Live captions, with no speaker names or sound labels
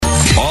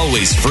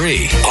always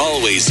free,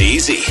 always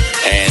easy.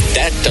 And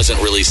that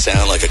doesn't really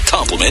sound like a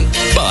compliment,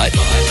 but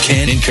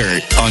Ken and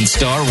Kurt on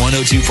Star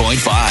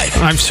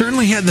 102.5. I've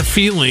certainly had the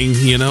feeling,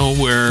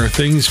 where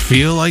things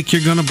feel like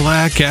you're going to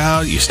black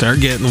out. You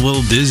start getting a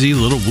little dizzy, a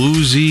little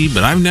woozy,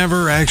 but I've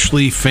never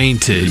actually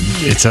fainted.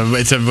 It's a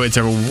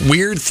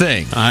weird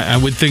thing. I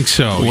would think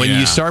so. When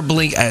you start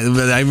blink,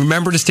 I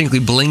remember distinctly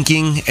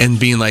blinking and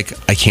being like,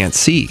 I can't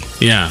see.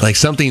 Yeah. Like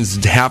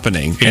something's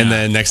happening. Yeah. And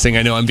then next thing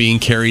I know, I'm being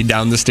carried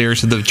down the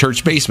stairs to the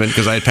church basement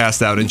because I had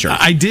passed out in church.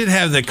 I did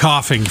have the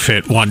coughing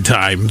fit one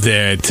time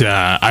that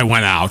I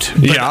went out.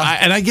 But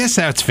I guess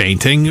that's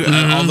fainting,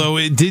 although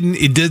I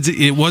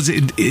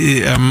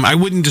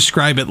wouldn't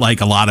describe it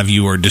like a lot of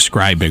you are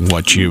describing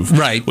what you've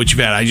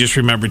had. I just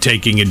remember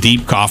taking a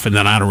deep cough and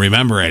then I don't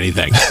remember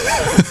anything.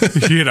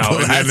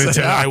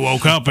 Until I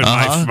woke up and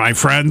my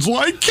friend's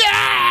like, Ken!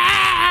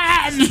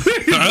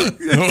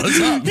 What's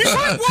up? He's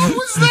like, what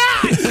was that?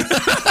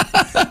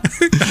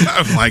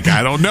 I'm like,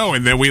 I don't know.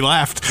 And then we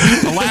laughed.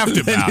 I laughed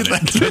about it.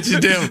 That's what you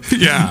do.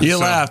 You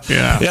laugh.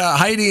 Yeah.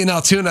 Heidi in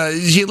Altoona,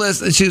 she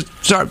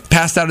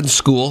passed out in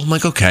school. I'm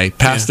like, okay.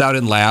 Passed out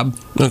in lab.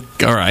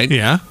 All right.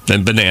 Yeah.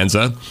 Then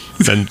Bonanza.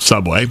 Then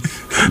Subway.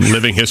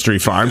 Living History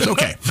Farms.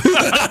 Okay.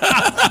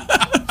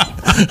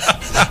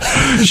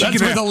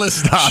 That's where the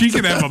list stops. She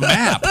can have a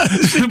map.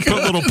 Put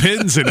little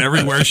pins in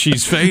everywhere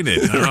she's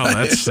fainted. Oh,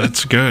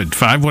 that's good.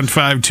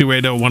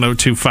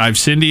 515-280-1025.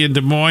 Cindy in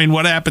Des Moines.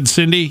 What happened,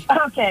 Cindy?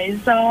 Okay,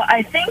 so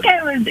I think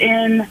I was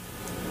in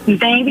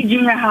maybe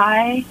junior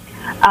high,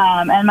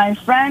 and my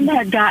friend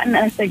had gotten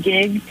us a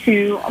gig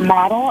to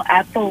model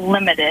at the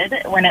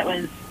Limited when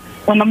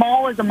the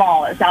mall was a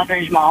mall at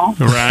Southridge Mall.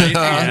 Right.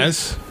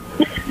 Yes.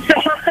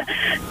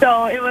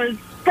 So it was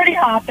pretty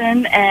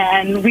hopping,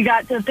 and we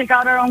got to pick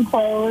out our own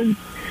clothes.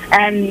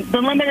 And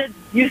the Limited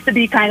used to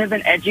be kind of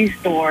an edgy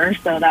store,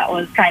 so that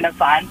was kind of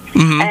fun.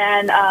 Mm-hmm.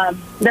 And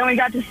then we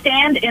got to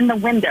stand in the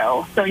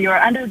window. So you were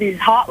under these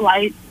hot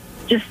lights,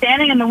 just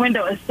standing in the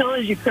window as still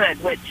as you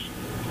could, which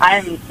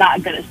I'm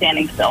not good at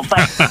standing still,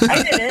 but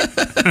I did it.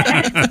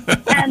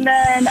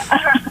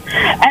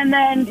 and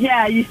then,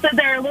 you stood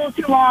there a little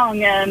too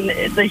long, and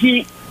the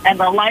heat and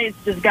the lights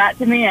just got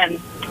to me,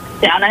 and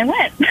down I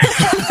went.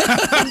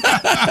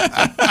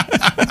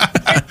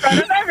 In front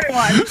of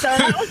everyone, so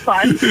that was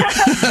fun.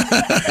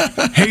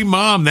 Hey,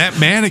 Mom, that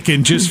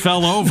mannequin just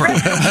fell over.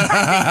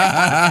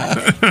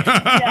 That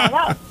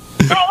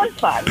was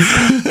fun.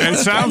 It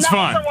sounds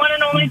fun. That was the one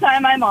and only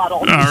time I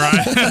modeled. All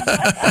right.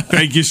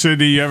 Thank you,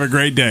 Cindy. You have a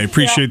great day.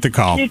 Appreciate the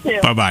call. You too.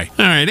 Bye-bye.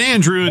 All right,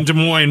 Andrew in Des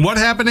Moines. What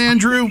happened,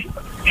 Andrew?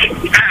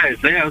 I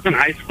was in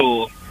high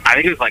school. I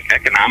think it was like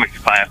economics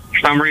class. For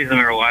some reason,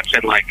 we were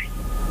watching like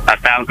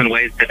 1,000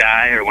 Ways to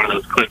Die or one of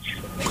those clips.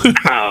 But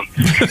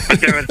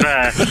there was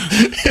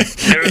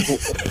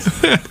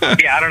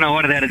I don't know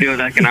what it had to do with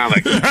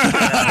economics.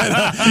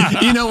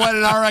 You know what?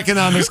 In our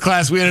economics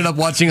class, we ended up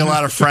watching a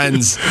lot of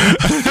Friends.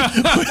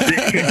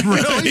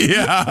 Really?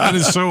 Yeah. That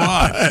is so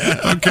odd.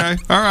 Okay.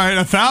 All right.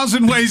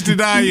 1,000 Ways to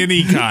Die in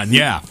econ.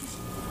 Yeah.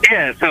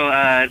 Yeah, so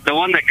the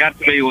one that got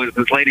to me was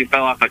this lady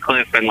fell off a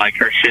cliff and like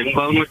her shin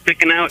bone was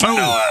sticking out. Oh.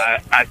 So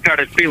I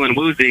started feeling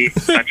woozy.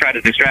 I tried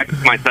to distract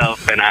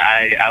myself, and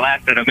I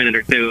lasted a minute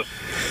or two.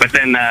 But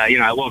then,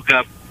 I woke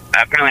up.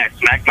 Apparently, I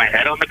smacked my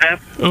head on the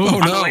desk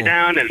on the way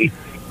down, and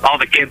all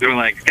the kids were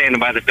like standing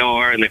by the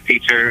door, and the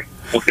teacher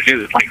was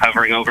just like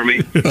hovering over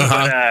me.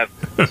 But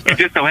it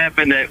just so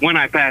happened that when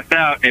I passed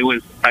out, it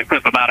was a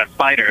clip about a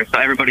spider. So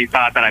everybody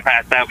thought that I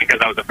passed out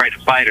because I was afraid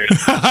of spiders.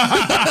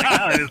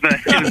 It was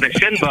the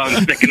shin bone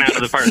sticking out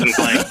of the person's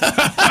leg.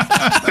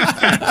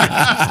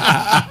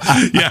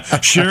 Yeah,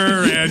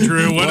 sure,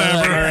 Andrew.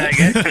 Whatever. I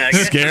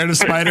guess. Scared of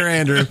Spider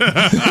Andrew.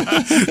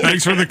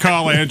 Thanks for the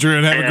call, Andrew,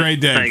 and have a great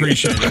day.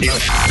 Appreciate it.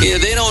 Yeah,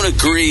 they don't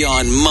agree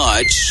on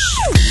much.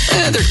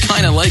 They're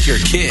kind of like your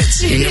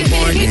kids. In the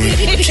morning.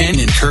 Ken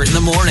and Kurt in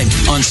the morning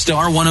on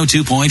Star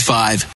 102.5.